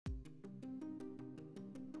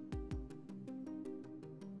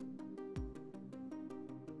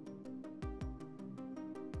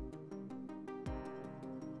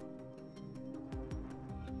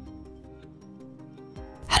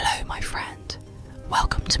my friend.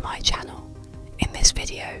 Welcome to my channel. In this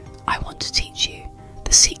video, I want to teach you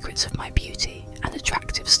the secrets of my beauty and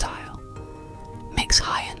attractive style. Mix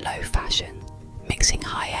high and low fashion. Mixing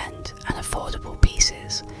high-end and affordable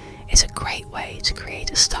pieces is a great way to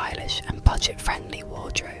create a stylish and budget-friendly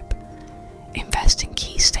wardrobe. Invest in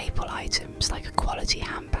key staple items like a quality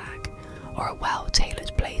handbag or a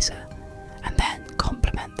well-tailored blazer, and then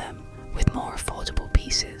complement them with more affordable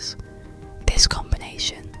pieces. This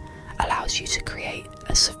combination allows you to create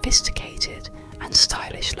a sophisticated and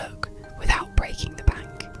stylish look without breaking the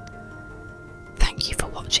bank. Thank you for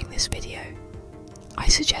watching this video. I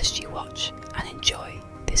suggest you watch and enjoy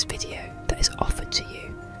this video that is offered to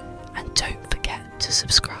you, and don't forget to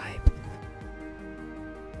subscribe.